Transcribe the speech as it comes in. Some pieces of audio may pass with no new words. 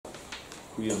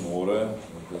Goeiemôre,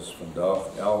 dit is vandag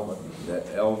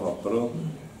 11 April,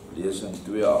 lesing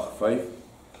 285,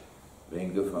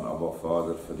 Wenke van Abba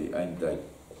Vader vir die Eindtyd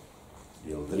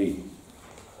Deel 3.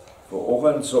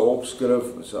 Vanoggend se opskrif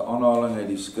is 'n aanhaling uit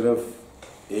die skrif,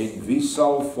 en wie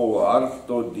sal volhard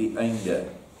tot die einde?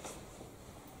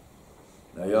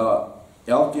 Nou ja,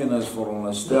 elkeen is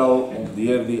veronderstel om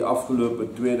deur die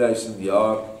afgelope 2000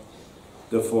 jaar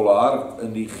te volhard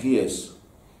in die gees,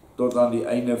 tot aan die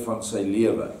einde van sy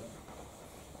lewe.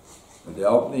 Het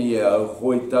help nie jy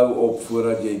gooi tou op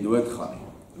voordat jy doodgaan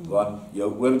nie, want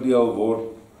jou oordeel word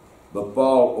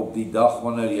bepaal op die dag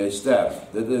wanneer jy sterf.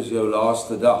 Dit is jou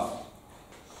laaste dag.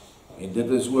 En dit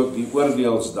is ook die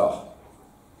oordeelsdag,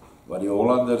 wat die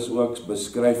Hollanders ook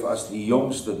beskryf as die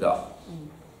jongste dag.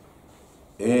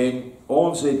 En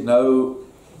ons het nou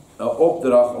 'n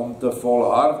opdrag om te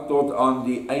volhard tot aan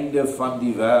die einde van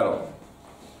die wêreld,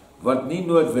 wat nie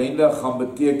noodwendig gaan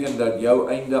beteken dat jou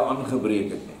einde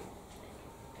aangebreek het nie.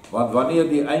 Want wanneer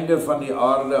die einde van die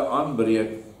aarde aanbreek,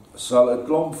 sal 'n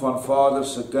klomp van Vader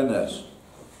se kinders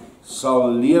sal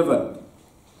lewend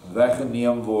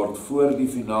weggeneem word voor die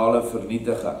finale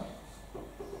vernietiging,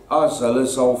 as hulle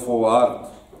sal volhard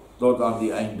tot aan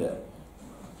die einde.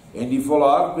 En die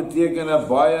volhard beteken 'n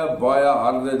baie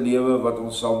harde lewe wat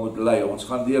ons sal moet lei. Ons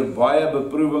gaan deur baie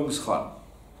beproewings gaan.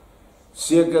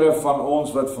 Sekere van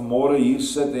ons wat vanmôre hier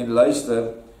sit en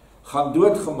luister, gaan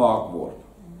doodgemaak word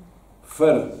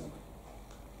vir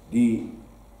die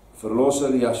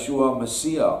verlosser Yeshua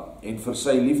Messia en vir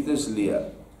sy liefdesleer.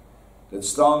 Dit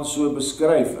staan so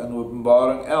beskryf in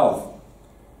Openbaring 11.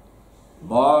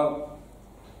 Maar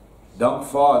dank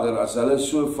Vader, as hulle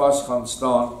so vas gaan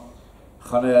staan,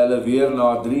 gaan hy hulle weer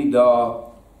na 3 dae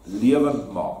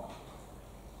lewend maak.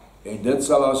 En dit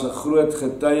sal as 'n groot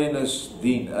getuienis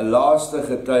dien, 'n laaste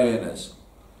getuienis,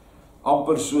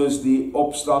 amper soos die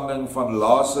opstanding van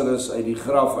Lazarus uit die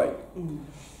graf uit,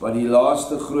 wat die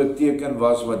laaste groot teken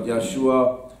was wat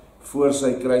Yeshua voor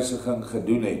sy kruisiging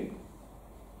gedoen het.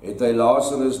 Het hy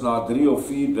Lazarus na 3 of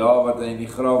 4 dae wat hy in die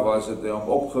graf was, het hy hom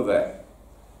opgewek.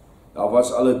 Daar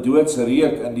was al 'n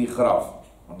doodsreuk in die graf,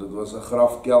 want dit was 'n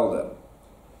grafkelder.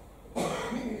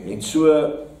 En so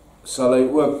sal hy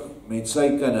ook met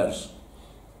sy kinders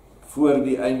voor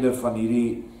die einde van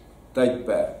hierdie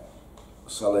tydperk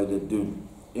sal hy dit doen.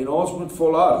 En ons moet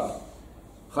volhard.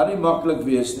 Gaan nie maklik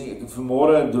wees nie. Ek het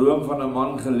vanmôre 'n droom van 'n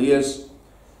man gelees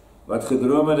wat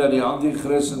gedroom het dat die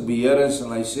anti-kris in beheer is,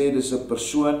 en hy sê dis 'n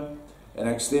persoon, en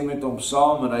ek stem met hom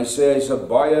saam, en hy sê hy's 'n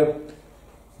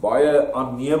baie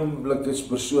aanneemlike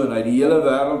persoon. Hy het die hele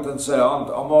wêreld in sy hand.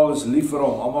 Almal is lief vir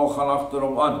hom, almal gaan agter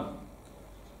hom aan.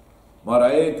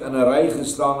 Maar hy het in 'n ry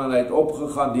gestaan en hy het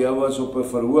opgegaan, die ou was op 'n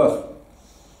verhoog.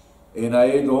 En hy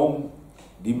het hom,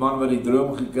 die man wat die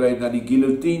droom gekry het, na die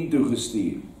guillotine toe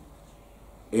gestuur.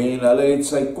 En hulle het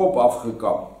sy kop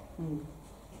afgekap.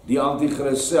 Die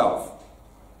anti-kris self.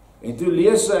 En toe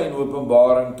lees hy in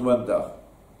Openbaring 20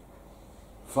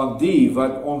 van die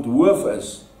wat onthoof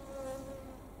is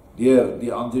deur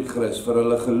die anti-kris vir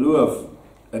hulle geloof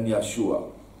in Yeshua.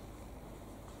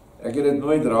 Ek het dit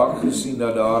nooit raak gesien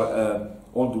dat daar 'n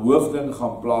onthoofding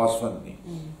gaan plaasvind nie.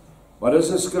 Maar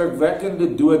dis 'n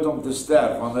skrikwekkende dood om te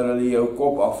sterf wanneer hulle jou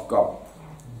kop afkap.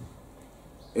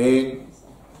 En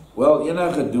wel,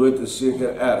 enige dood is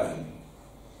seker erg,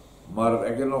 maar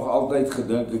ek het nog altyd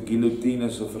gedink 'n guillotine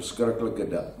is 'n verskriklike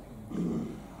ding.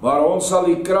 Maar ons sal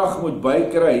die krag moet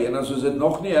bykry, en as ons dit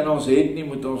nog nie in ons het nie,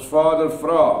 moet ons Vader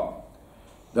vra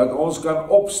dat ons kan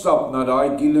opstap na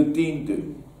daai guillotine toe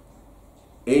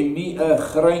en nie 'n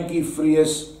greintjie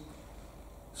vrees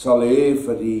sal hê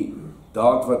vir die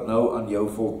daad wat nou aan jou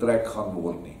voltrek gaan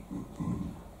word nie.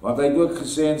 Want hy het ook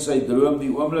gesê in sy droom,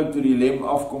 die oomblik toe die lem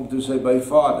afkom, toe sy by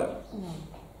Vader,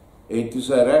 en toe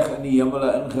sy reg in die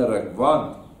hemele ingeruk,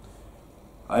 want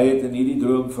hy het in hierdie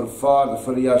droom vir Vader,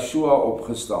 vir Yeshua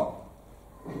opgestaan.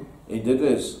 En dit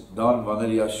is dan wanneer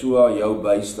Yeshua jou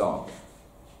bystaan,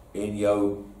 en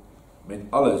jou met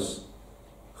alles,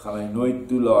 gaan hy nooit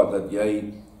toelaat dat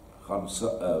jy gaan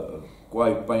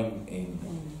kwaai pyn en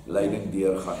lyding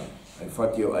deurgaan nie. Hy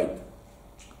vat jou uit.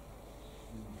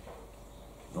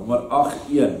 Nommer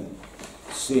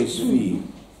 8:1-6:4.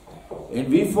 En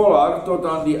wie volhard tot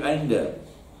aan die einde,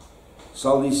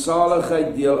 sal die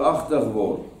saligheid deelagtig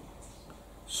word.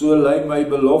 So lei my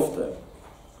belofte.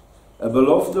 'n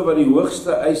Belofte wat die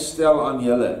hoogste eis stel aan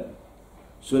julle,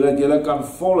 sodat julle kan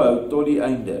volhou tot die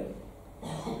einde.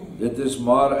 Dit is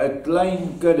maar 'n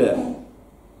klein kudde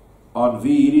aan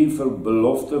wie hierdie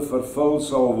belofte vervul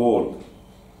sal word,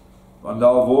 want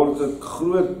daar word 'n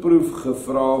groot proef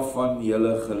gevra van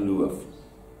julle geloof.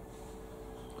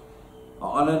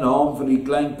 'n ander naam vir die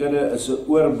klein kudde is 'n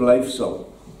oorblyfsel.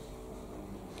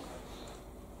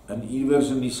 En iewers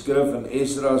in die skrif in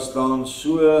Esra staan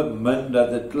so min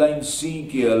dat 'n klein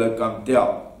seentjie hulle kan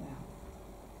tel.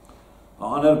 'n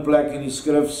ander plek in die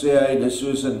skrif sê hy, dis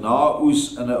soos 'n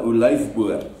naoes in 'n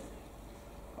olyfboor.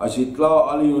 As jy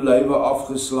klaar al die olywe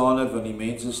afgeslaan het, want die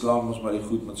mense slaan mos maar die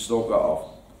goed met stokke af,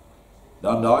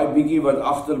 dan daai bietjie wat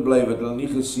agterbly wat hulle nie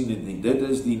gesien het nie, dit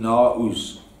is die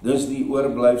naoes, dis die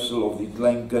oorblyfsel of die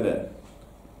klein kudde.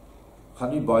 Gaan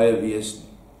nie baie wees nie.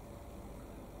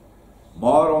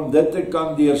 Maar om dit te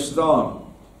kan deurstaan,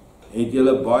 het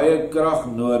jy baie krag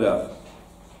nodig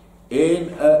en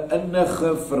 'n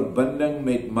innige verbinding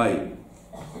met my.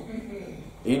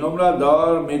 En omdat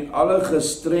daar met alle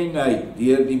gestrengheid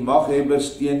deur die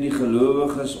maghebbers teen die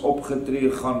gelowiges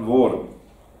opgetree gaan word,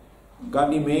 kan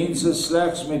die mense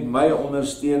slegs met my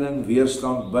ondersteuning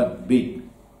weerstand bied.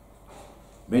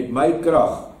 Met my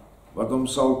krag, wat hom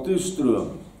sal toestroom,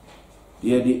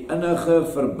 deur die innige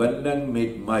verbinding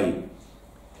met my.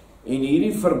 En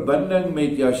hierdie verbinding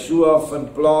met Yeshua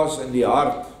vind plaas in die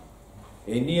hart,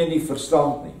 en nie in die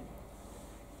verstand nie.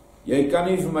 Jy kan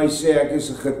nie vir my sê, ek is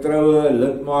 'n getroue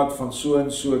lidmaat van so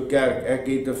en so kerk, ek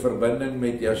het 'n verbinding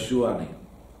met Yeshua nie.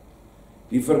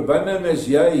 Die verbinding is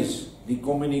juis die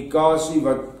kommunikasie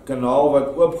kanaal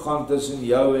wat oopgaan tussen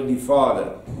jou en die Vader,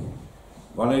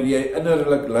 wanneer jy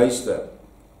innerlik luister,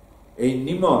 en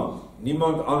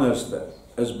niemand anderste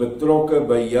is betrokke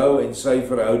by jou en sy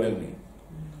verhouding nie.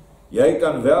 Jy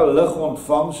kan wel lig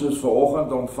ontvang, soos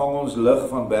vanoggend ontvang ons lig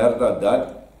van Bertha dat.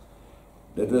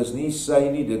 Dit is nie sy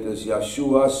nie, dit is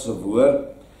Yeshua se woord.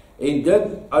 En dit,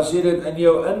 as jy dit in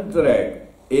jou intrek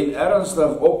en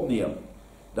ernstig opneem,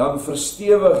 dan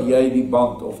verstewig jy die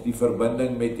band of die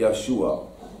verbinding met Yeshua.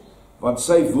 Want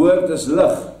sy woord is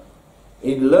lig.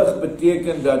 En lig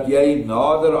beteken dat jy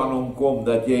nader aan hom kom,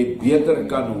 dat jy beter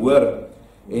kan hoor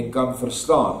en kan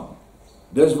verstaan.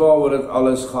 Dis waaroor dit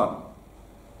alles gaan.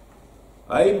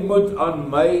 Hy moet aan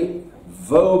my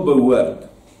wil behoort,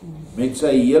 met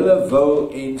sy hele wil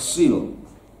en siel.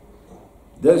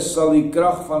 Dus sal die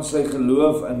krag van sy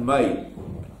geloof in my,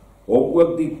 hom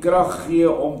ook die krag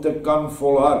gee om te kan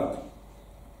volhard.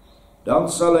 Dan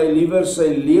sal hy liewer sy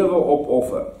lewe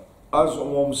opoffer, as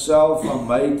om homself van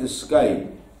my te skei,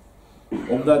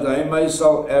 omdat hy my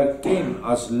sal erken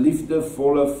as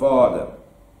liefdevolle Vader.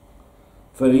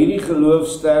 Vir hierdie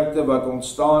geloofsterkte wat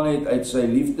ontstaan het uit sy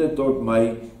liefde tot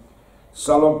my,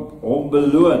 sal hom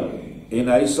beloon, en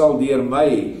hy sal deur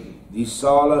my die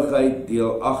saligheid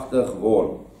deelagtig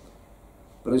word.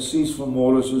 Presies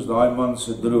vanmôre soos daai man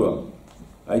se droom.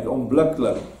 Hy het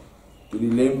onmiddellik, toe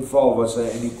die lem val, was hy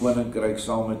in die koninkryk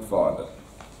saam met Vader.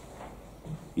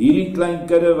 Hierdie klein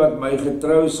kudde wat my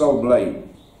getrou sal bly,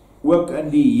 ook in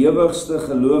die ewigste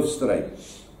geloofstryd,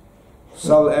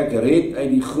 sal ek red uit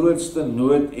die grootste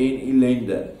nood en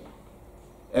ellende.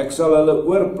 Ek sal hulle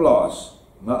oorplaas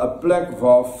na 'n plek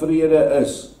waar vrede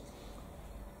is.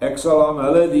 Ek sal aan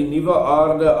hulle die nuwe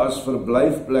aarde as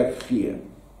verblyfplek gee,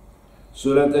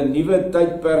 sodat 'n nuwe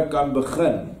tydperk kan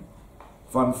begin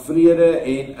van vrede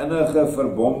en innige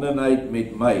verbondenheid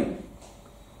met my.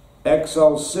 Ek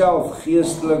sal self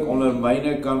geestelik onder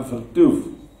myne kan vertoef,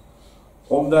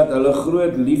 omdat hulle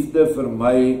groot liefde vir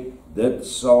my dit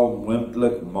sal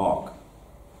moontlik maak.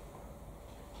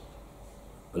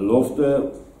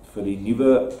 Belofte vir die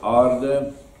nuwe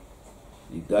aarde,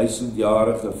 die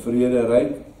 1000-jarige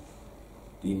vrederyk,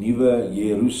 die nuwe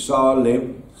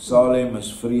Jerusalem, Salem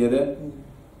is vrede,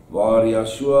 waar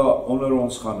Yeshua onder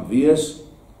ons gaan wees,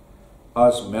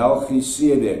 as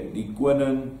Melchisedek, die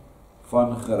koning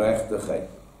van geregtigheid.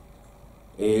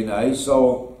 En hy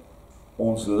sal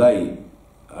ons lei.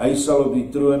 Hy sal op die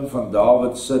troon van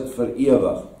Dawid sit vir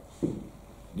ewig.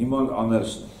 Niemand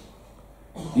anders nie.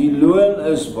 Die loon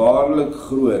is waarlik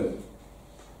groot,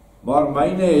 maar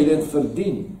myne het dit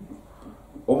verdien,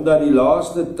 omdat die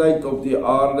laaste tyd op die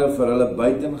aarde vir hulle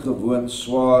buitengewoon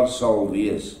swaar sal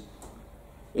wees.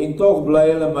 En tog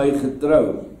bly hulle my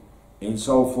getrou, en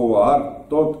sal volhard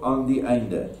tot aan die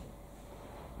einde.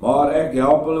 Maar ek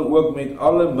help hulle ook met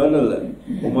alle middele,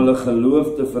 om hulle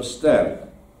geloof te versterk,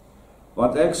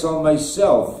 want ek sal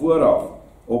myself vooraf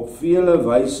op vele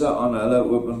wyse aan hulle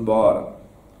openbaar.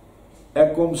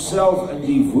 Ek kom self in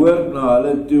die woord na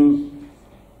hulle toe,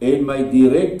 en my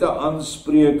direkte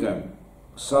aanspreking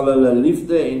sal hulle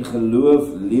liefde en geloof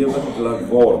lewend laat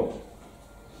word.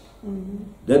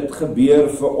 Dit gebeur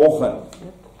vanoggend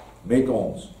met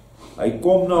ons. Hy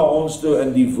kom na ons toe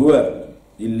in die woord,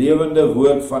 die lewende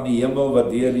woord van die hemel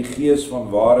wat deur die Gees van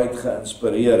waarheid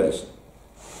geïnspireer is.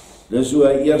 Dis hoe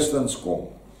hy eerstens kom.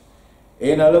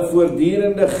 en hulle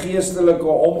voortdurende geestelike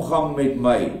omgang met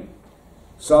my,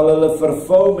 sal hulle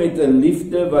vervul met 'n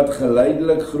liefde wat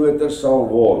geleidelik groter sal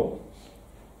word.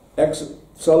 Ek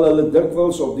sal hulle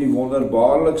dikwels op die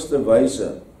wonderbaarlikste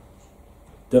wyse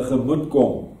tegemoet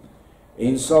kom,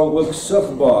 en sal ook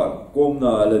sigbaar kom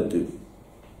na hulle toe.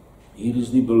 Hier is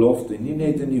die belofte, nie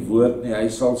net in die woord nie, hy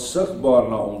sal sigbaar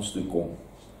na ons toe kom,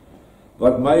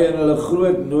 wat my in hulle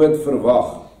groot nood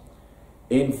verwag,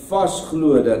 en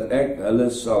vasglo dat ek hulle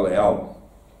sal help.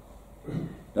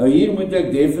 Nou hier moet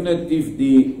ek definitief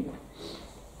die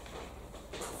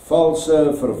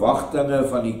valse verwagtinge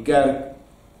van die kerk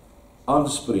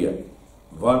aanspreek,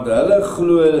 want hulle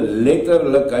glo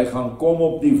letterlik, hy gaan kom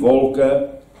op die wolke,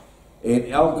 en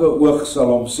elke oog sal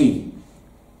hom sien,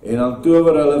 en dan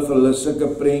tower hulle vir hulle sulke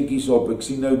prentjies op. Ek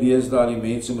sien nou deesdae die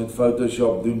mense met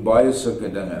Photoshop doen baie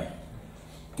sulke dinge,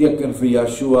 teken vir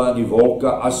Yeshua in die wolke,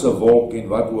 as 'n wolk en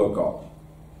wat ook al.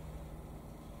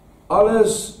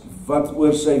 Alles wat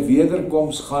oor sy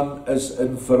wederkoms gaan, is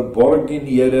in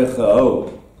verborgenhede gehul.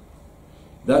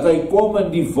 Dat hy kom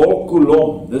in die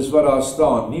wolkkolom, dis wat daar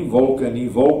staan, nie wolke nie,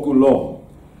 wolkkolom,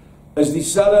 is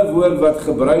dieselfde woord wat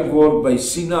gebruik word by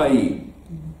Sinaï,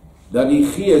 dat die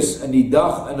Gees in die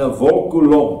dag in 'n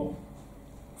wolkkolom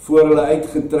voor hulle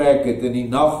uitgetrek het, in die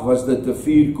nag was dit 'n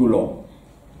vuurkolom.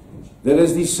 Dit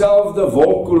is dieselfde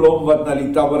wolkkolom wat na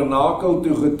die tabernakel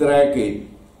toe getrek het,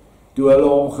 toe hulle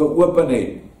hom geopen het,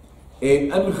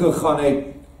 en ingegaan het,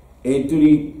 en toe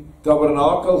die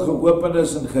tabernakel geopen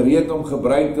is en gereed om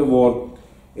gebruik te word,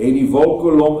 het die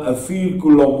wolkkolom 'n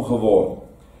vuurkolom geword,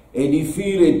 en die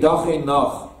vuur het dag en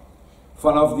nag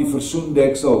vanaf die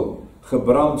versoendeksel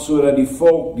gebrand, sodat die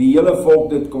hele volk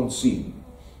dit kon sien.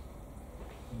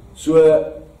 So,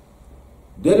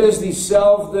 dit is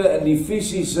dieselfde in die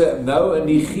fisiese, nou in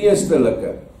die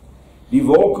geestelike. Die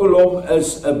wolkkolom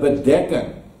is 'n bedekking.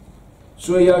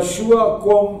 So Yeshua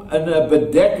kom in 'n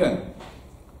bedekking,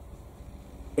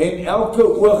 en elke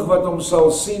oog wat hom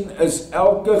sal sien, is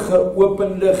elke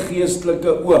geopende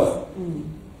geestelike oog.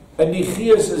 In die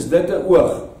gees is dit 'n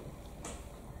oog.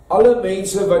 Alle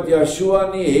mense wat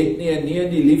Yeshua nie het nie, en nie in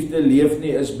die liefde leef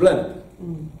nie, is blind.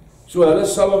 So hulle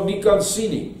sal hom nie kan sien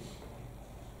nie.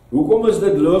 Hoekom is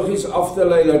dit logies af te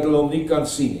lei dat hulle hom nie kan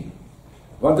sien nie?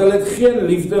 Want hulle het geen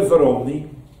liefde vir hom nie.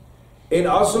 En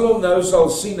as hulle hom nou sal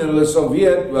sien, en hulle sal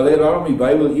weet, wel, hy het daarom die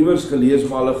Bybel iewers gelees,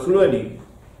 maar hulle glo nie,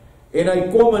 en hy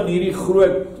kom in hierdie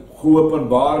groot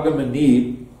geopenbaarde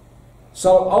manier,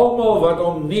 sal almal wat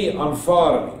hom nie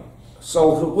aanvaar nie,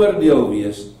 sal geoordeel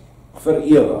wees vir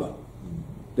ewig.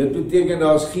 Dit beteken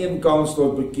daar is geen kans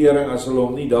tot bekering as hulle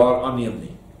hom nie daar aanneem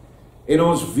nie. En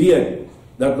ons weet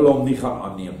dat hulle hom nie gaan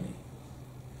aanneem nie.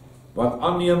 Want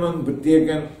aanneming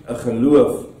beteken 'n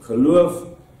geloof. Geloof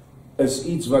is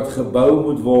iets wat gebou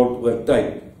moet word oor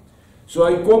tyd. So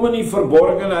hy kom in die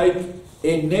verborgenheid,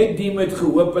 en net die met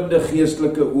geopende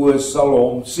geestelike oë sal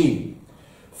hom sien.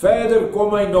 Verder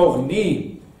kom hy nog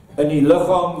nie in die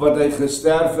liggaam wat hy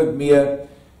gesterf het mee,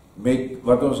 met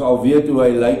wat ons al weet hoe hy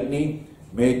lyk nie,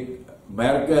 met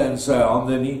merke in sy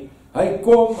hande nie. Hy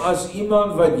kom as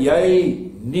iemand wat jy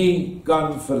nie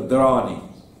kan verdra nie.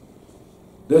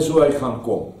 Dis hoe hy gaan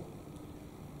kom.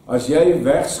 As jy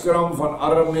wegskram van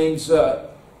arme mense,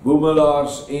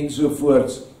 boemelaars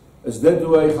ensovoorts, is dit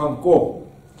hoe hy gaan kom.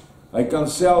 Hy kan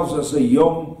selfs as 'n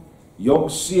jong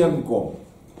seun kom.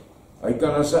 Hy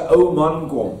kan as 'n ou man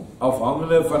kom,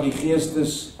 afhangende van die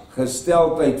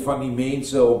geestesgesteldheid van die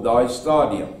mense op daai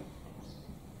stadium.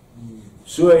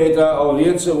 So het hy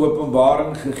alreeds 'n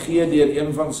openbaring gegee deur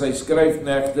een van sy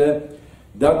skryfknegte,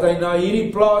 dat hy na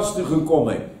hierdie plaas toe gekom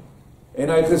het, en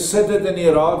hy gesit het in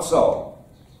die raadsaal,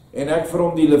 en ek vir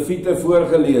hom die Lewiete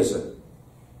voorgelees het.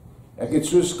 Ek het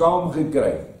so skaam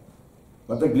gekry,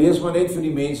 want ek lees maar net vir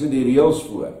die mense die reëls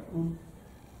voor,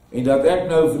 en dat ek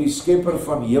nou vir die skepper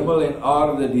van hemel en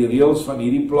aarde die reëls van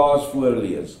hierdie plaas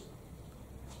voorlees.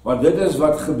 Want dit is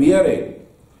wat gebeur het.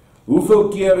 Hoeveel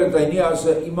keer het hy nie as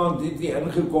iemand het nie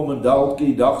ingekom en dalk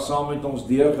die dag saam met ons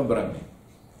deurgebring nie?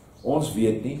 Ons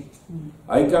weet nie.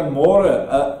 Hy kan môre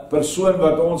 'n persoon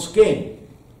wat ons ken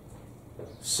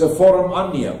se vorm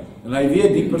aanneem, en hy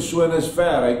weet die persoon is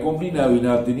ver, hy kom nie nou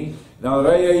hiernatoe nie, dan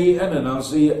ry hy hier in, en dan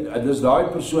sê hy, dis daai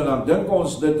persoon, dan dink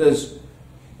ons dit is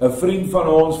 'n vriend van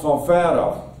ons van ver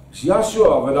af. Dis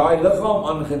Yeshua wat daai liggaam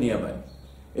aangeneem het,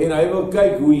 en hy wil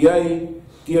kyk hoe jy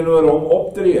teenoor hom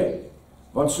optree,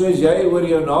 want soos jy oor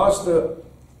jou naaste,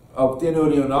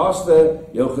 teenoor jou naaste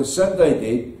jou gesindheid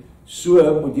het,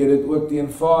 so moet jy dit ook teen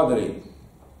Vader hê.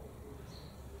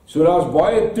 So daar's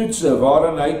baie toetse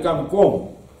waarin hy kan kom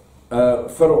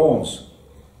vir ons,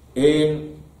 en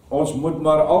ons moet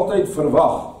maar altyd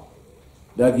verwag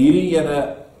dat hierdie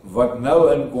ene wat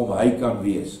nou inkom, hy kan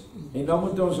wees. En dan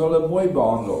moet ons hulle mooi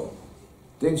behandel.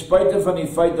 Ten spyte van die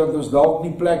feit dat ons dalk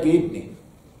nie plek het nie.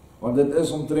 Want dit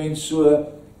is omtrent so,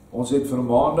 ons het vir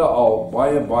maande al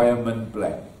baie min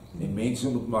plek. En mense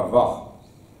moet maar wag.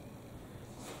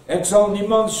 Ek sal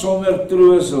niemand sonder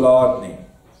troos laat nie.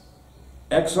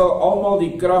 Ek sal almal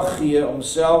die krag gee om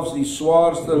selfs die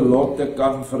swaarste lot te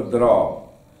kan verdra.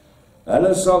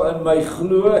 Hulle sal in my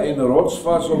glo en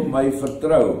rotsvas op my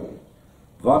vertrou,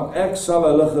 want ek sal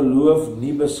hulle geloof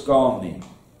nie beskaam nie.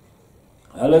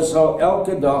 Hulle sal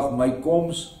elke dag my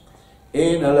koms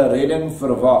en hulle redding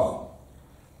verwag,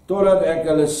 totdat ek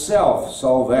hulle self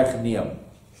sal wegneem,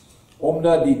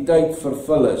 omdat die tyd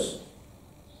vervul is.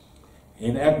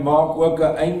 En ek maak ook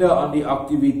 'n einde aan die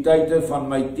aktiwiteite van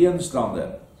my teenstander,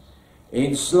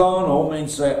 en slaan hom en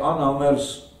sy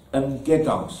aanhangers in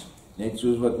kettinge, net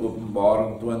soos wat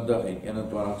Openbaring 20 en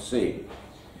 21 sê.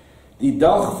 Die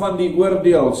dag van die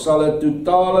oordeel sal 'n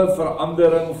totale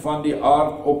verandering van die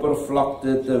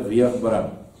aardoppervlakte teweegbring.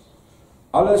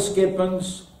 Alle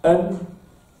skepings in,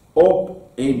 op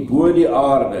en bo die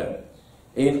aarde,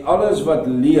 en alles wat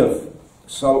leef,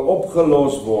 sal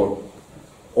opgelos word,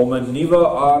 om 'n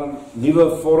nuwe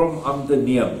vorm aan te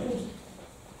neem.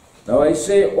 Nou hy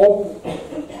sê op,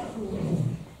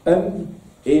 in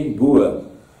en bo.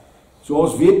 So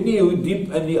ons weet nie hoe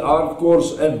diep in die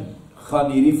aardkors in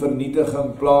gaan hierdie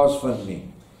vernietiging plaasvind nie.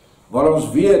 Maar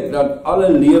ons weet dat alle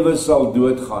lewe sal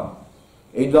doodgaan.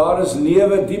 En daar is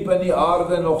lewe diep in die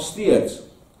aarde nog steeds.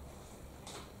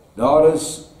 Daar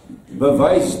is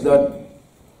bewys dat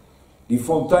die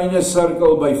fonteine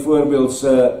sirkel byvoorbeeld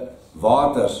se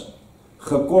waters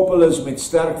gekoppel is met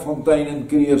sterk fontein in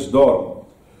Kreersdorp,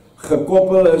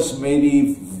 gekoppel is met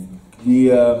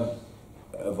die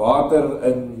water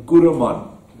in Koereman,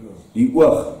 die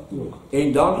oog,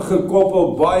 en dan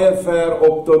gekoppel baie ver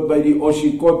op tot by die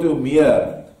Oshikoto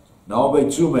meer, naby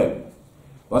Tsume,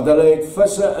 want hulle het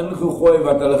visse ingegooi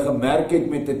wat hulle gemerk het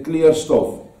met 'n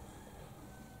kleurstof,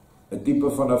 'n tipe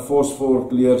van 'n fosfor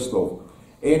kleurstof,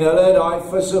 en hulle het daai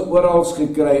visse oral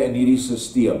gekry in hierdie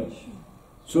stelsel.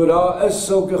 So daar is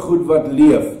sulke goed wat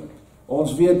leef.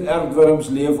 Ons weet aardwurms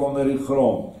leef onder die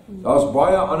grond. Daar's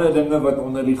baie ander dinge wat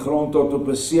onder die grond tot op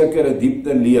 'n sekere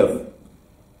diepte leef.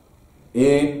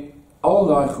 En al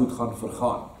daai goed gaan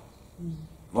vergaan.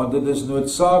 Want dit is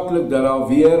noodsaaklik dat daar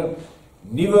weer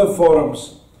nuwe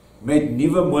vorms met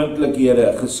nuwe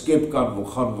moontlikhede geskep kan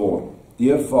gaan word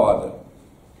deur Vader.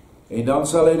 En dan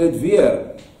sal hy dit weer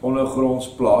ondergronds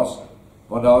plaas,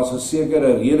 want daar is 'n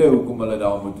sekere rede hoekom hulle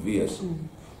daar moet wees.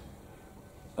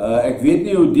 Ek weet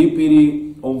nie hoe diep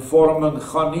hierdie omvorming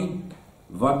gaan nie,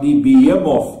 want die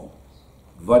behemoth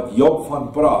wat Job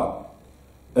van praat,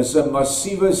 is 'n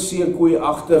massiewe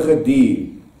seekoei-agtige dier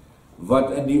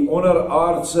wat in die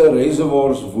onderaardse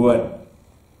reservoirs woon.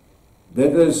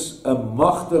 Dit is 'n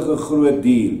magtige groot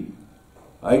dier.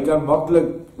 Hy kan maklik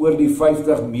oor die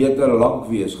 50 meter lank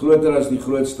wees, groter as die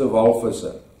grootste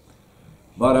walvisse.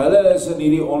 Maar hulle is in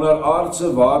hierdie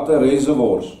onderaardse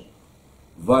waterreservoirs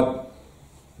wat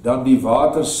dan die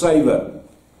water suiwer.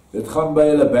 Dit gaan by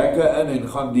hulle bekke in en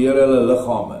gaan deur hulle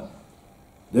liggame.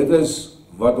 Dit is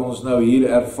wat ons nou hier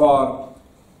ervaar,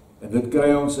 en dit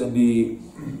kry ons in die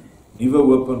nuwe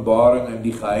Openbaring in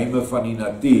die geheime van die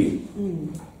natuur,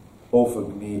 of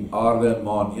in die aarde en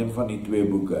maan, een van die twee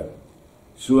boeke.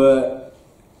 So,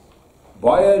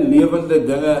 baie lewende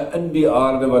dinge in die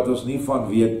aarde wat ons nie van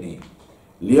weet nie.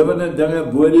 Lewende dinge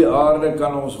bo die aarde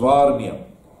kan ons waarneem.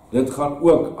 Dit gaan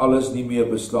ook alles nie meer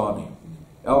bestaan nie.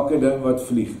 Elke ding wat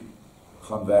vlieg,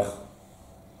 gaan weg,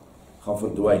 gaan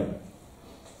verdwyn.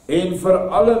 En vir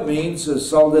alle mense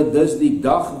sal dit dus die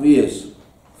dag wees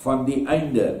van die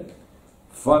einde,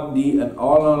 van die in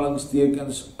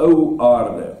aanhalingstekens ou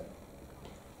aarde.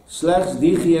 Slegs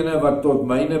diegene wat tot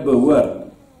myne behoort,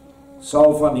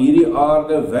 sal van hierdie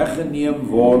aarde weggeneem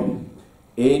word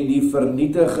en die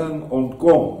vernietiging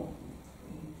ontkom.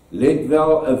 Let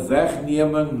wel, 'n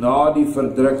wegneming na die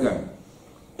verdrukking,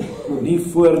 nie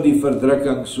voor die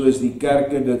verdrukking soos die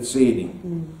kerke dit sê nie.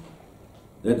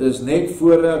 Dit is net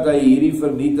voordat hy hierdie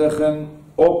vernietiging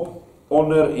op,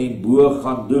 onder en bo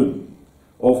gaan doen,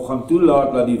 of gaan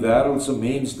toelaat dat die wêreldse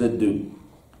mens dit doen.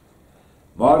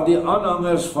 Maar die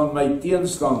aanhangers van my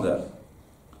teenstander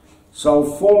sal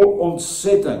vol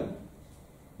ontsetting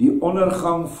die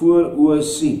ondergang voor oë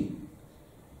sien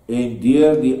en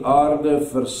deur die aarde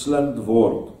verslind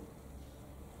word.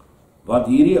 Want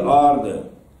hierdie aarde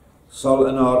sal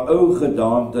in haar ou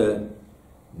gedaante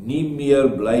nie meer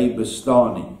bly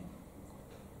bestaan nie.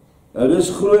 Nou dis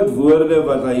groot woorde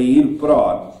wat hy hier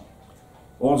praat,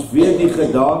 Ons weet die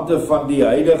gedaante van die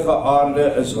huidige aarde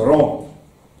is rond.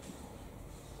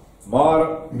 Maar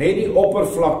net die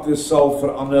oppervlakte sal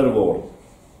verander word.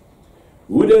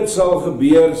 Hoe dit sal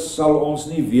gebeur, sal ons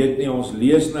nie weet nie. Ons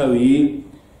lees nou hier,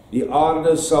 die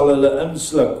aarde sal hulle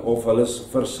insluk, of hulle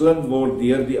verslind word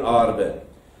deur die aarde.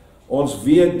 Ons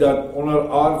weet dat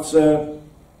onderaardse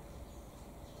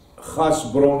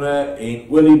gasbronne en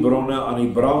oliebronne aan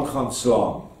die brand gaan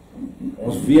slaan.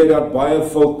 Ons weet dat baie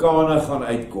vulkane gaan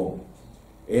uitkom.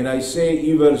 En hy sê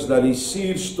iewers dat die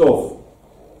suurstof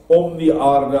om die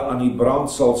aarde aan die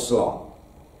brand sal slaan.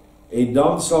 En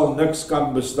dan sal niks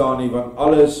kan bestaan nie, want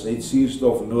alles het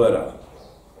suurstof nodig.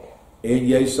 En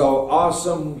jy sal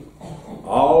asem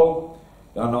haal,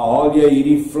 dan haal jy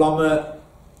hierdie vlamme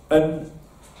in,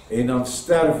 en dan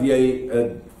sterf jy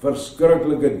 'n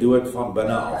verskriklike dood van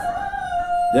binne af.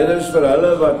 Dit is vir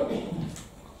hulle wat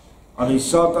aan die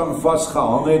Satan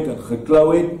vasgehang het en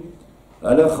geklou het,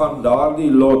 hulle gaan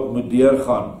daardie lot moet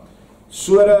deurgaan,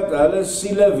 sodat hulle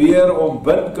siele weer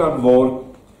ontbind kan word,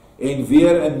 en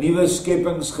weer in nuwe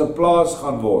skepings geplaas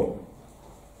gaan word.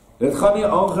 Dit gaan nie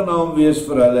aangenaam wees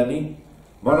vir hulle nie,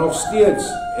 maar nog steeds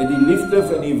het die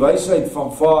liefde en die wysheid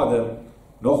van Vader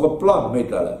nog 'n plan met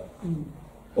hulle.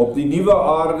 Op die nuwe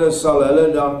aarde sal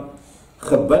hulle dan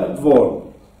gebind word,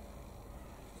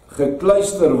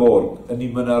 gekluister word in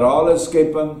die minerale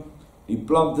skepping, die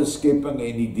plante skepping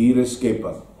en die diere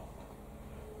skepping.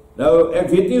 Nou, ek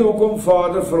weet nie hoekom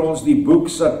Vader vir ons die boek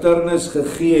Saturnus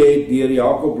gegee het deur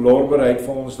Jacob Lorber. Hy het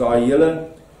vir ons daai hele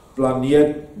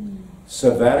planeet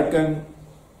se werking,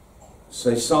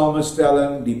 sy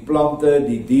samestelling, die plante,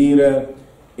 die diere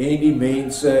en die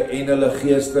mense en hulle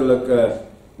geestelike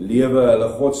lewe, hulle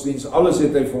godsdiens, alles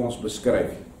het hy vir ons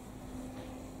beskryf.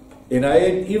 En hy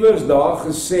het iewers daar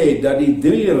gesê dat die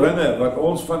 3 ringe wat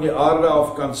ons van die aarde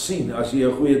af kan sien, as jy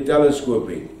 'n goeie teleskoop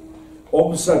het,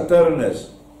 om Saturnus,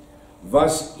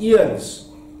 was eens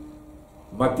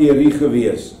materie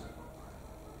gewees.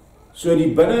 So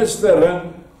die binneste ring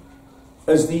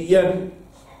is die een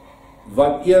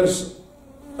wat eers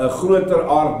 'n groter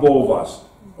aardbol was,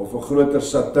 of 'n groter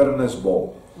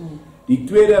Saturnusbol. Die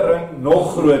tweede ring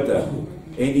nog groter,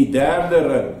 en die derde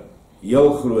ring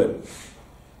heel groot.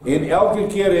 En elke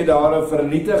keer het daar 'n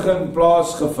vernietiging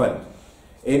plaasgevind,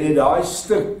 en het daai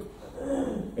stuk,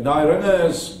 en daai ringe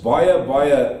is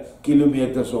baie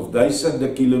kilometers of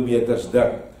duisende kilometers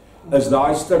dik, is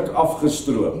daai stuk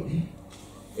afgestroom,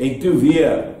 en toe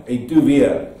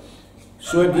weer.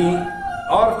 So die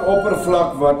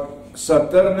aardoppervlak wat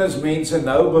Saturnus mense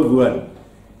nou bewoon,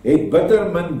 het bitter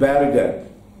min berge,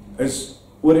 is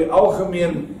oor die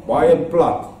algemeen baie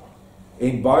plat,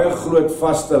 en baie groot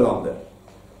vaste lande.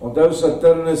 Onthou,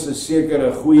 Saturnus is seker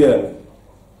 'n goeie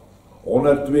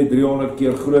 100, 200, 300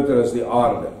 keer groter as die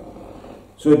aarde.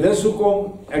 So dis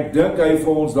hoekom ek dink hy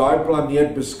vir ons daai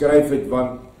planeet beskryf het,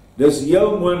 want dis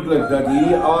heel moontlik dat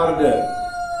hierdie aarde,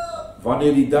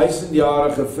 wanneer die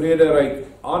 1000-jarige vrederyk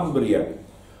aanbreek,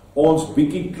 ons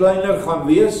bietjie kleiner gaan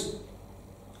wees,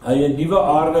 hy 'n nuwe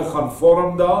aarde gaan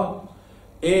vorm daar,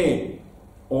 en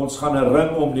ons gaan 'n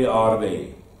ring om die aarde hê.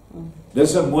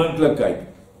 Dis 'n moontlikheid,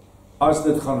 as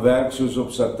dit gaan werk soos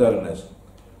op Saturnus.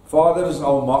 Vader is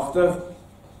almagtig,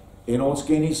 en ons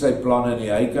ken nie sy planne nie.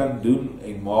 Hy kan doen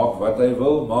en maak wat hy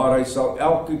wil, maar hy sal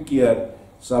elke keer,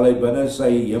 sal hy binne sy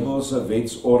hemelse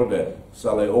wetsorde,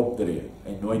 sal hy optree,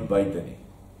 en nooit buite nie.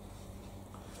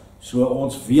 So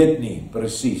ons weet nie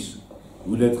presies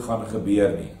hoe dit gaan gebeur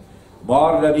nie.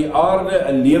 Maar dat die aarde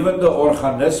 'n lewende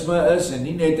organisme is, en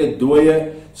nie net 'n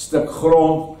dooie stuk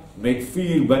grond met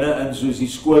vuur binne-in, soos die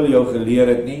skool jou geleer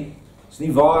het nie, is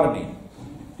nie waar nie.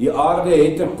 Die aarde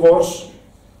het 'n kors,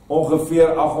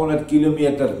 ongeveer 800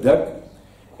 kilometer dik,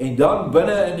 en dan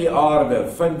binne in die aarde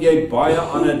vind jy baie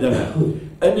ander dinge.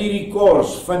 In hierdie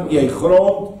kors vind jy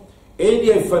grond, en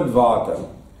jy vind water.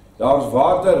 Daar's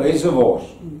waterreservoirs,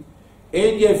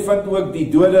 en jy vind ook die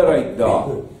doderyk daar,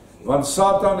 want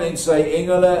Satan en sy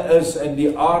engele is in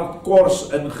die aardkors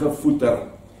ingevoeter,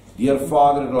 deur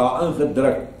Vader daar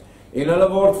ingedruk, en hulle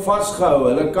word vasgehou,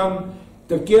 hulle kan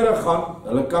te kere gaan,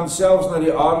 hulle kan selfs na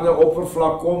die aarde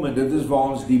oppervlak kom, en dit is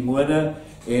waar ons demone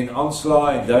en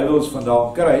aanslae en duiwels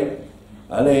vandaan kry.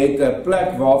 Hulle het 'n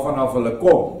plek waarvan af hulle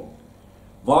kom.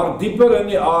 Maar dieper in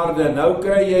die aarde, nou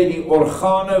kry jy die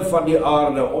organe van die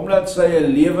aarde, omdat sy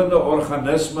 'n lewende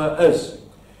organisme is,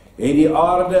 het die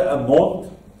aarde 'n mond,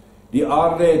 die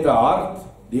aarde het 'n hart,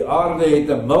 die aarde het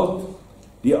 'n milt,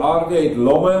 die aarde het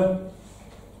longe,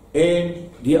 en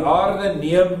die aarde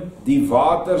neem die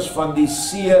waters van die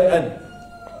see in,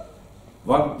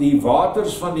 want die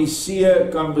waters van die see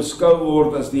kan beskou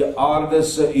word as die aarde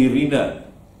se urine.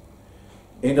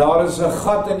 En daar is 'n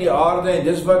gat in die aarde, en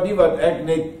dis wat nie wat ek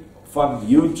net van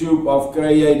YouTube af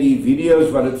kry jy die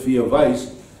video's wat dit vir jou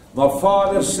wys, maar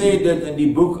Vader sê dit in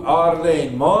die boek Aarde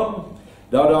en Maan,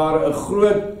 dat daar 'n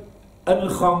groot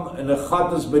ingang en 'n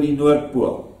gat is by die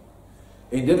Noordpool.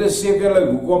 En dit is sekerlik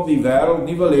hoekom die wêreld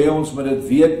nie wil hê ons moet dit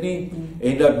weet nie,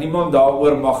 en dat niemand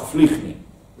daaroor mag vlieg nie.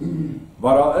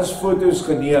 Maar daar is foto's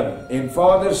geneem, en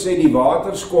Vader sê die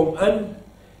waters kom in,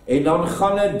 en dan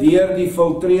gaan dit deur die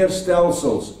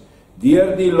filtreerstelsels,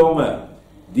 deur die longe,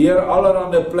 deur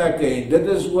allerhande plekke, en dit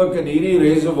is ook in hierdie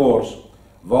reservoirs,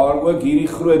 waar ook hierdie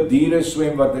groot diere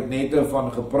swem, wat ek net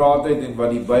van gepraat het, en wat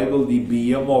die Bybel die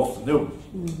behemoth noem.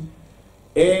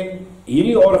 En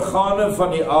hierdie organe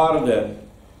van die aarde,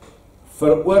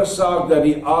 veroorsaak dat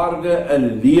die aarde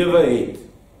 'n lewe het.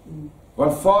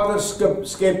 Want Vader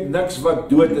skep niks wat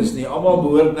dood is nie. Almal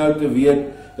behoort nou te weet,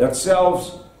 dat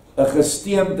selfs 'n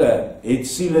gesteente het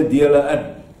sieledele in.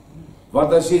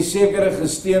 Want as jy sekere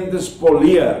gesteentes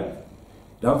poleer,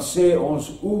 dan sê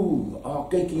ons,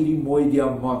 kyk hierdie mooi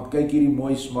diamant, kyk hierdie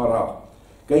mooi smaragd,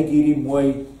 kyk hierdie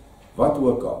mooi, wat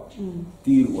ook al,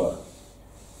 tieroog.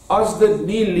 As dit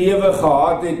nie lewe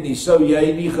gehad het nie, sou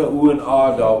jy nie geoen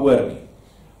daaroor nie.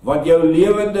 Want jou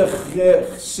lewende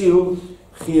siel,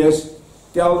 gees,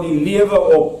 tel die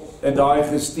lewe op in daai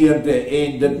gesteente,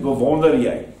 en dit bewonder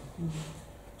jy.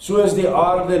 So is die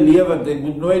aarde lewend, en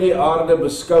moet nooit die aarde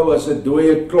beskou as 'n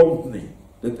dooie klomp nie.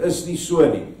 Dit is nie so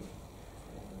nie.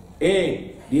 En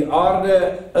die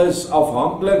aarde is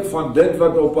afhanklik van dit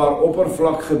wat op haar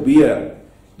oppervlak gebeur.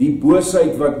 Die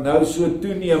boosheid wat nou so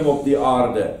toeneem op die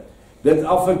aarde. Dit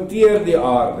affekteer die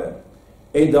aarde.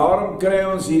 En daarom kry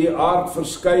ons hierdie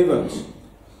aardverskuiwings.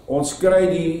 Ons kry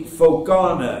die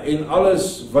vulkane en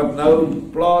alles wat nou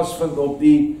plaasvind op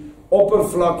die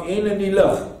oppervlak en in die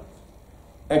lug.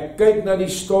 Ek kyk na die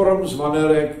storms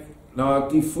wanneer ek na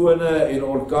tifone en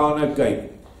orkane kyk.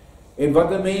 En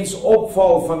wat 'n mens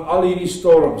opval van al hierdie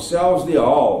storms, selfs die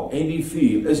haal en die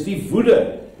vuur, is die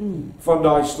woede van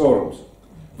daai storms,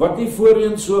 wat nie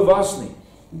voorheen so was nie.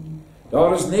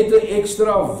 Daar is net 'n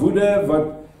ekstra woede wat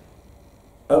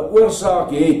 'n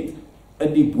oorsaak het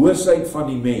in die boosheid van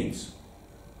die mens.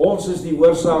 Ons is die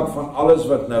oorsaak van alles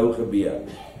wat nou gebeur.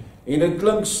 En dit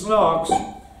klink snaaks,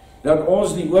 dat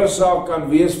ons die oorsaak kan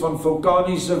wees van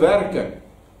vulkaniese werking.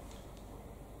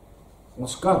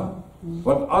 Ons kan,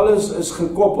 want alles is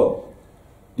gekoppel.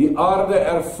 Die aarde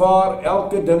ervaar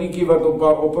elke dingetjie wat op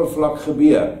haar oppervlak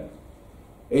gebeur.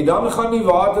 En dan gaan die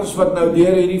waters wat nou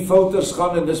deur hierdie filters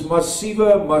gaan, en dis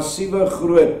massiewe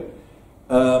groot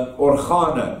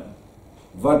organe,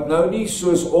 wat nou nie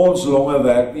soos ons longe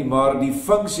werk nie, maar die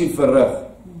funksie verrig.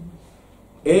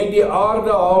 En die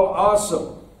aarde haal asem.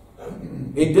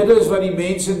 En dit is wat die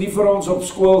mense nie vir ons op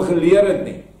skool geleer het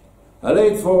nie. Hulle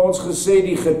het vir ons gesê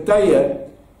die getye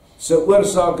se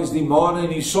oorsaak is die maan en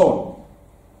die son,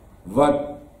 wat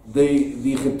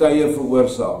die getye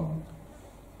veroorsaak.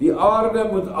 Die aarde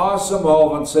moet asemhaal,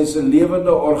 want sy is 'n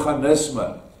lewende organisme,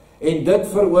 en dit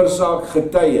veroorsaak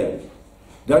getye.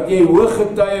 Dat jy hoë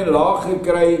getye en laag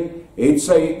gekry, het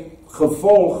sy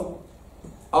gevolg,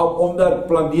 omdat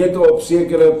planete op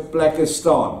sekere plekke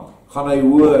staan, gaan hy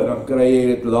hoër, dan kry jy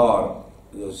dit laag.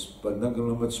 Dus, ek dink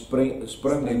hulle met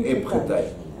spring en eb getye.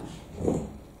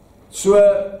 So,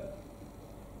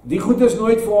 die goed is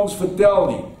nooit vir ons vertel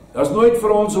nie. Dat is nooit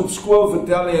vir ons op skool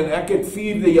vertel nie, en ek het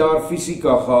 4de jaar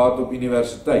fisika gehad op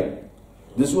universiteit.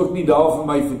 Dis ook nie daar vir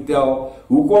my vertel,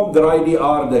 hoekom draai die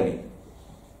aarde nie?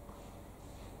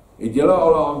 Het julle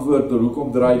al 'n antwoord oor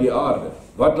hoekom draai die aarde?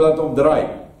 Wat laat hom draai?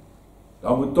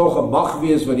 Daar moet tog 'n mag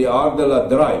wees wat die aarde laat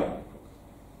draai.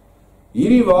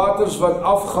 Hierdie waters wat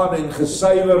afgaan en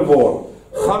gesuiwer word,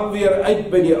 gaan weer uit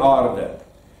by die aarde.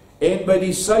 En by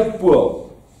die suidpool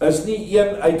is nie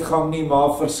een uitgang nie,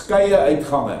 maar verskeie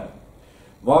uitgange.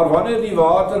 Maar wanneer die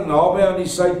water naby aan die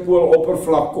suidpool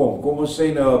oppervlak kom, kom ons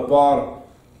sê nou 'n paar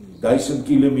 1000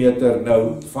 kilometer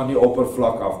nou van die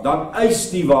oppervlak af, dan ys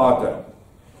die water.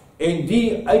 En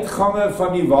die uitgange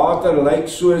van die water lyk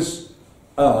soos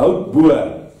 'n houtboor.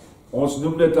 Ons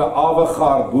noem dit 'n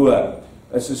Avogadroboor.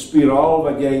 Is 'n spiraal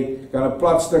wat jy kan 'n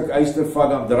plat stuk yster vat,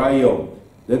 dan draai jy hom.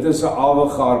 Dit is 'n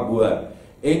Avogadroboor.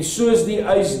 En soos die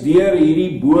ys deur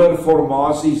hierdie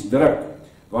boorformasies druk,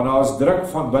 want daar is druk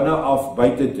van binne af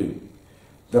buite toe,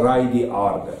 draai die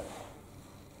aarde.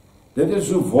 Dit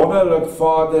is hoe wonderlik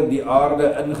Vader die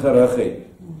aarde ingerig het.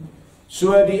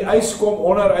 So die ys kom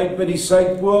onderuit by die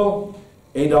suidpool,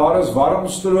 en daar is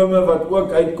warmstrome wat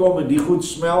ook uitkom, en die goed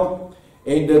smelt,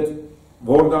 en dit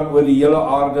word dan oor die hele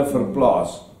aarde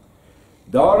verplaas.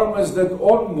 Daarom is dit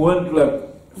onmoontlik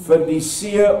vir die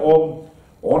see om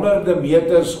honderde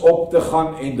meters op te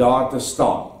gaan en daar te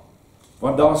staan.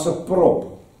 Want daar's 'n prop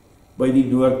by die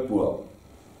Noordpool.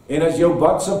 En as jou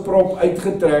bad se prop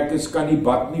uitgetrek is, kan die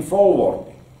bad nie vol word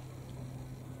nie.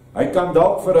 Hy kan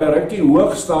dalk vir 'n rukkie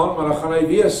hoog staan, maar dan gaan hy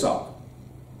weer sak.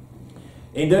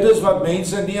 En dit is wat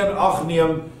mense nie in ag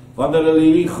neem wanneer hulle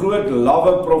hierdie groot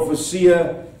lawwe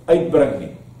profeseë uitbring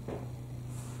nie.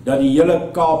 Dat die hele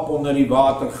Kaap onder die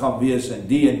water gaan wees en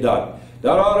die en dat.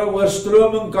 Dat daar 'n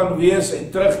oorstroming kan wees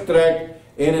en terugtrek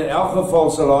en in elk geval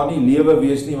sal daar nie lewe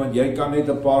wees nie, want jy kan net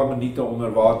 'n paar minute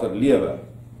onder water lewe.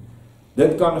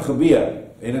 Dit kan gebeur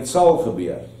en dit sal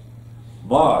gebeur.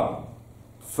 Maar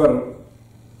vir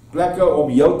plekke om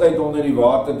heeltyd onder die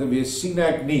water te wees, sien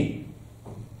ek nie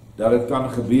dat dit kan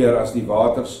gebeur as die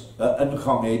waters 'n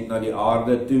ingang het na die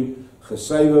aarde toe,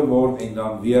 gesuiwer word en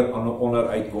dan weer onder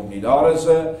uitkom nie. Daar is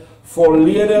 'n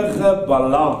volledige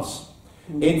balans.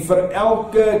 En vir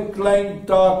elke klein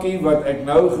taakie wat ek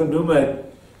nou genoem het,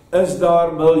 is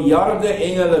daar miljarde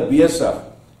engele besig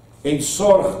en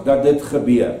sorg dat dit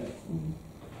gebeur.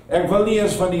 Ek wil nie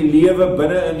eens van die lewe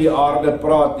binne in die aarde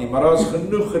praat nie, maar daar is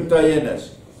genoeg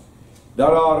getuienis dat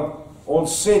daar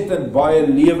ontsettend baie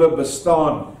lewe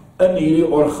bestaan in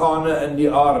hierdie organe in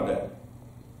die aarde.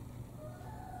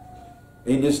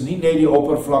 En dis nie net die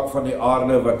oppervlak van die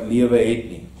aarde wat lewe het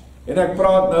nie. En ek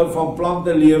praat nou van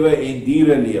plantelewe en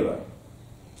dierelewe.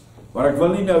 Maar ek wil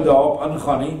nie nou daarop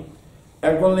ingaan nie.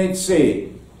 Ek wil net sê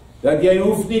dat jy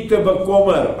hoef nie te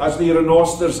bekommer as die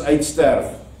renosters uitsterf.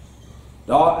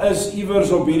 Daar is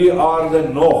iewers op hierdie aarde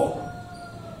nog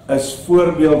 'n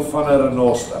voorbeeld van 'n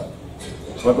renoster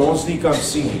wat ons nie kan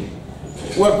sien nie.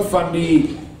 Ook van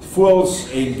die voëls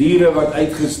en diere wat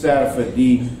uitgesterf het,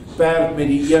 die perd met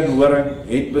die eenhoring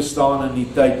het bestaan in die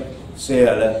tyd, sê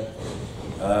hulle,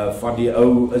 van die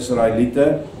ou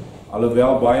Israeliete,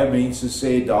 alhoewel baie mense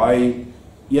sê, daai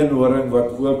eenhoring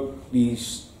wat ook die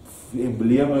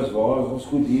embleem is, waar is ons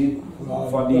goed hier,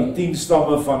 van die 10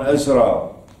 stamme van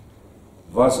Israel,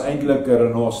 was eintlik 'n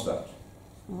renoster.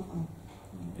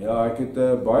 Ja, ek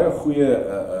het baie goeie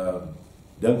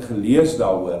ding gelees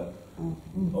daaroor,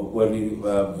 oor die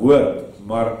woord,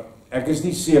 maar ek is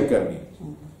nie seker nie.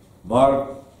 Maar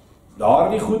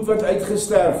daardie goed wat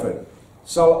uitgesterf het,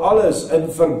 sal alles in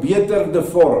verbeterde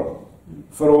vorm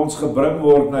vir ons gebring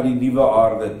word na die nuwe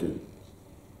aarde toe.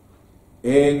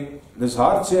 En dis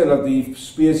hartseer dat die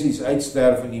spesies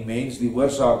uitsterf en die mens die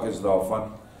oorsaak is daarvan,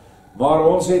 maar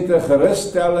ons het 'n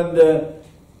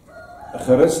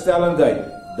geruststellendheid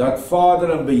dat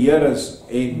Vader in beheer is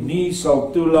en nie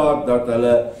sal toelaat dat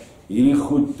hulle hierdie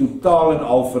goed totaal en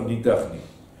al vernietig nie.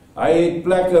 Hy het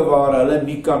plekke waar hulle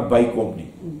nie kan bykom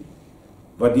nie,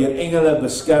 wat deur engele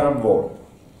beskerm word.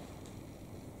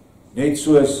 Net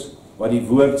soos wat die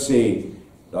woord sê,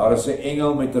 daar is 'n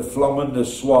engel met 'n vlammende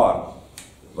swaard,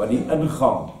 wat die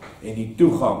ingang en die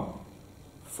toegang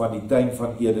van die tuin van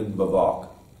Eden bewaak.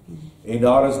 En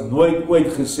daar is nooit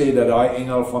ooit gesê dat daai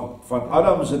engel van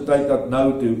Adam se tyd tot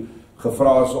nou toe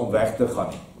gevra is om weg te gaan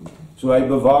nie. So hy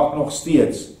bewaak nog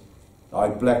steeds daai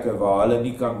plekke waar hulle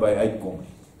nie kan by uitkom nie.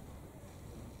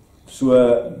 So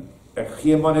ek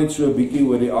gee maar net so 'n bietjie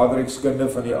oor die aardrykskunde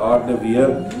van die aarde weer,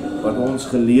 wat ons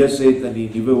gelees het in die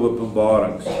nuwe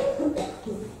Openbarings.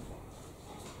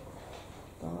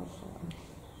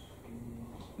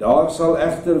 Daar sal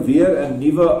egter weer 'n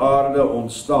nuwe aarde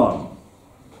ontstaan,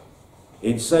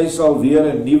 en sy sal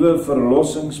weer 'n nuwe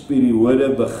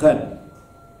verlossingsperiode begin.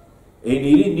 En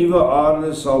hierdie nuwe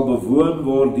aarde sal bewoon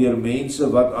word deur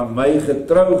mense wat aan my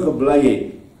getrou gebly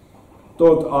het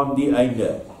tot aan die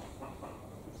einde.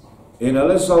 En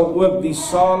hulle sal ook die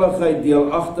saligheid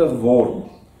deelagtig word,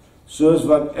 soos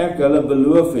wat ek hulle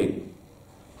beloof het.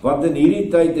 Want in hierdie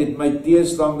tyd het my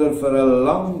teestander vir 'n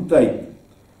lang tyd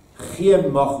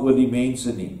geen mag oor die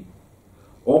mense nie,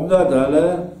 omdat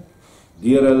hulle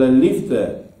deur hulle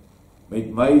liefde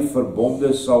met my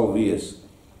verbonde sal wees.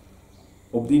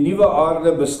 Op die nuwe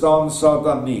aarde bestaan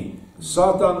Satan nie.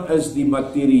 Satan is die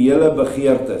materiële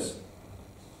begeertes.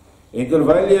 En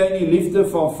terwyl jy in die liefde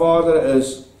van Vader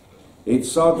is, het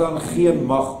Satan geen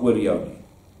mag oor jou nie.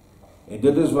 En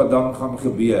dit is wat dan gaan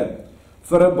gebeur.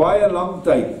 Vir 'n baie lang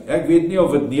tyd, ek weet nie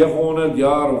of dit 900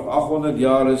 jaar of 800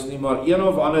 jaar is nie, maar een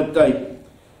of ander tyd,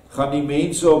 gaan die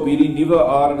mense op hierdie nuwe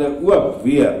aarde ook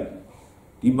weer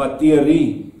die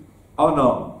materie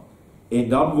aanhang, en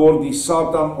dan word die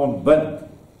Satan ontbind,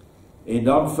 en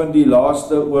dan vind die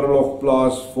laaste oorlog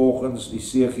plaas volgens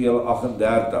Esegiel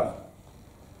 38.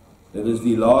 Dit is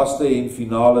die laaste en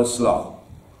finale slag,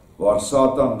 waar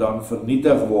Satan dan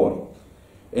vernietig word.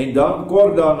 En dan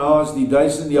kort daarna is die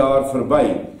 1000 jaar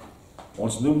verby.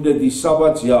 Ons noem dit die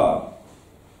Sabbatsjaar.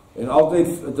 En altyd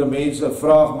het die mense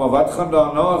vraag, maar wat gaan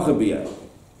daarna gebeur?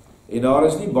 En daar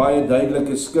is nie baie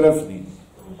duidelike skrif nie.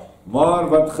 Maar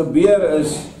wat gebeur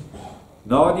is,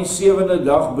 na die 7de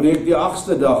dag breek die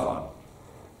 8ste dag aan.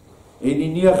 En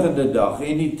die 9de dag,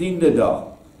 en die 10de dag.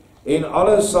 En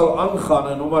alles sal aangaan,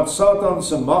 en omdat Satan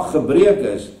se mag gebreek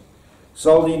is,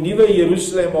 sal die nuwe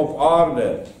Jerusalem op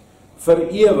aarde vir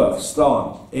ewig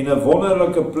staan, en 'n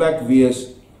wonderlike plek wees,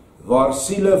 waar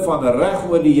siele van reg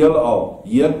oor die heelal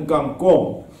heen kan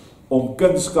kom, om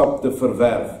kunskap te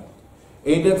verwerf.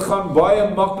 En dit gaan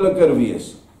baie makliker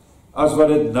wees, as wat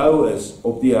dit nou is,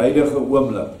 op die huidige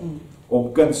oomblik,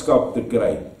 om kunskap te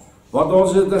kry. Want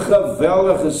ons het 'n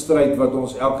geweldige stryd, wat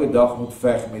ons elke dag moet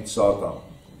veg met Satan.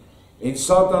 En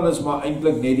Satan is maar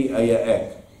eintlik net die eie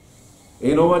ek.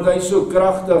 En omdat hy so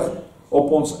kragtig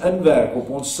op ons inwerk, op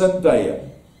ons sintuie,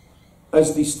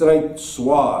 is die stryd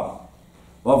swaar.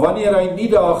 Maar wanneer hy nie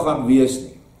daar gaan wees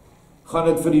nie, gaan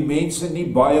dit vir die mense nie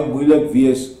baie moeilik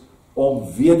wees om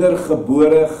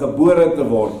wedergebore te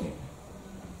word nie.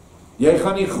 Jy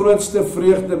gaan die grootste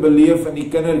vreugde beleef in die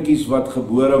kindertjies wat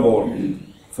gebore word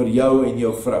vir jou en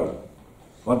jou vrou.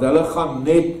 Want hulle gaan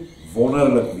net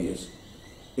wonderlik wees.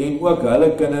 En ook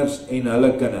hulle kinders en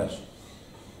hulle kinders.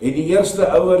 En die eerste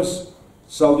ouers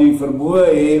sal die vermoë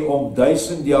hê om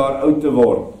 1000 jaar oud te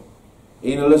word.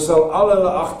 En hulle sal al hulle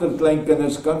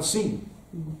agterkleinkinders kan sien.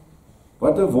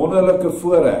 Wat 'n wonderlike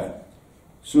voorreg.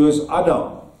 Soos Adam,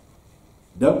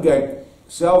 dink ek,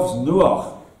 selfs Noag,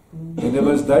 en dit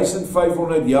was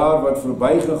 1500 jaar wat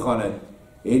verbygegaan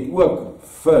het ook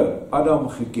vir Adam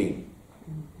geken.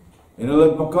 En hulle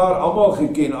het mekaar almal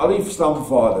geken, al die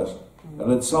stamvaders.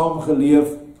 Hulle het saam geleef,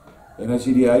 en as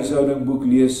jy die huishoudingboek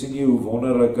lees, sien jy hoe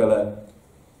wonderlik hulle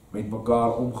met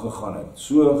mekaar omgegaan het.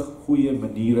 So goeie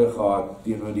maniere gehad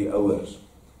teenoor die ouers,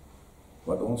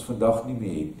 wat ons vandag nie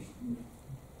meer het nie.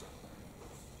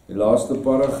 Die laaste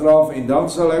paragraaf, en dan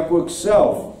sal ek ook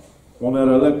self onder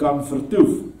hulle kan vertoef,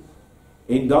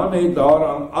 en dan het daar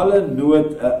aan alle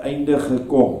nood 'n einde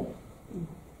gekom.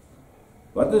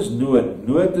 Wat is nood?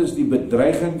 Nood is die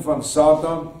bedreiging van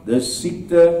Satan, dis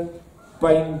siekte,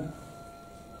 pyn,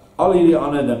 al hierdie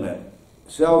ander dinge,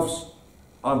 selfs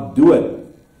aan dood,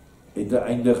 het 'n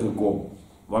einde gekom.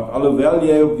 Want alhoewel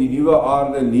jy op die nuwe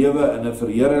aarde lewe in 'n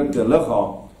verheerlikte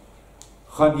liggaam,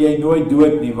 gaan jy nooit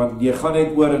dood nie, want jy gaan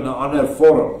net oor in 'n ander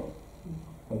vorm,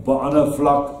 op 'n ander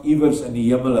vlak, iewers in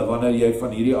die hemele, wanneer jy van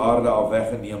hierdie aarde af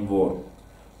weggeneem word,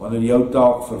 wanneer jou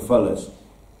taak vervul is.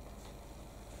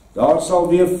 Daar sal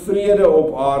weer vrede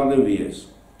op aarde wees,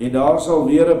 en daar sal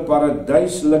weer 'n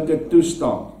paradyslike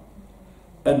toestand,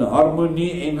 in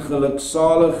harmonie en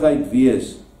geluksaligheid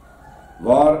wees,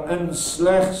 waarin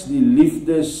slegs die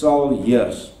liefde sal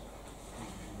heers.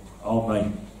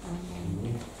 Amen.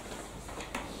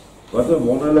 Wat 'n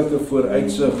wonderlike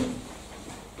vooruitsig.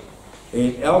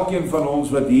 En elkeen van ons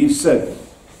wat hier sit,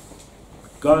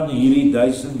 kan hierdie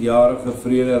 1000-jarige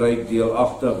vrederyk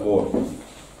deelagtig word.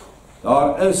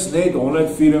 Daar is net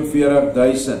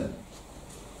 144.000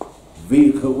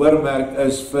 wie geoormerk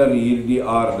is vir hierdie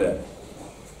aarde.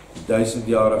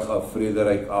 1000-jarige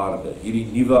vrederyk aarde, hierdie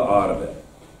nuwe aarde.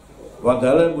 Want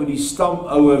hulle moet die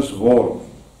stamouers word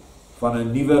van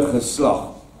 'n nuwe geslag,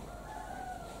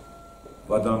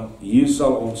 wat dan hier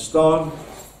sal ontstaan,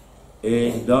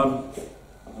 en dan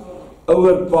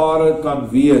ouerpare kan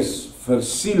wees vir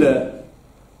siele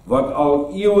wat al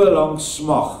eeue lank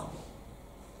smag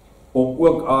om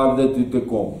ook aarde toe te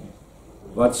kom,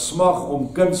 wat smag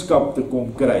om kunskap te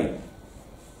kom kry,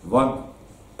 want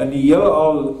in die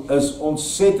heelal is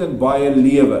ontsettend baie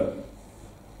lewe,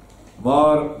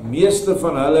 maar meeste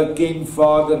van hulle ken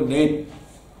Vader net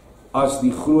as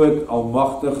die groot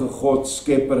almagtige God,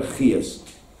 Skepper Gees.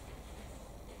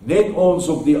 Net ons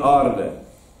op die aarde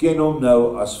ken hom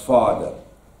nou as Vader,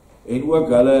 en ook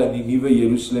hulle in die nuwe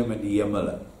Jerusalem in die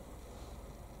hemele.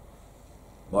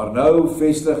 Maar nou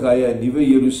vestig hy 'n nuwe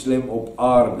Jerusalem op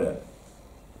aarde,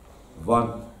 want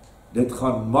dit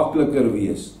gaan makliker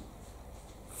wees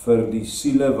vir die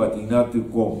siele wat hiernatoe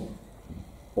kom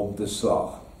om te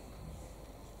slaag.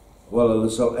 Wel, hulle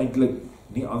sal eintlik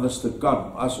nie anders te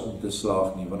kan as om te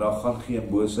slaag nie, want daar gaan geen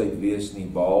boosheid wees nie,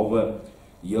 behalwe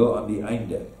heel aan die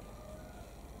einde.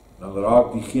 Dan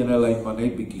raak die genelyn maar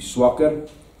net bietjie swakker,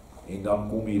 en dan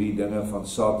kom hierdie dinge van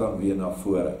Satan weer na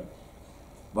vore.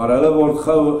 Maar hulle word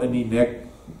gou in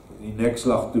die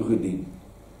nekslag toegedien.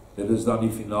 Dit is dan die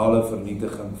finale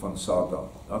vernietiging van Satan.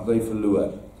 Dan het hy verloor.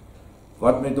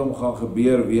 Wat met hom gaan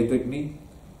gebeur, weet ek nie,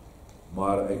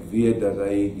 maar ek weet dat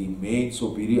hy die mens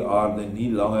op hierdie aarde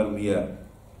nie langer meer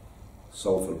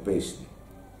sal verpes nie.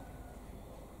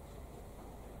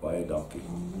 Baie dankie.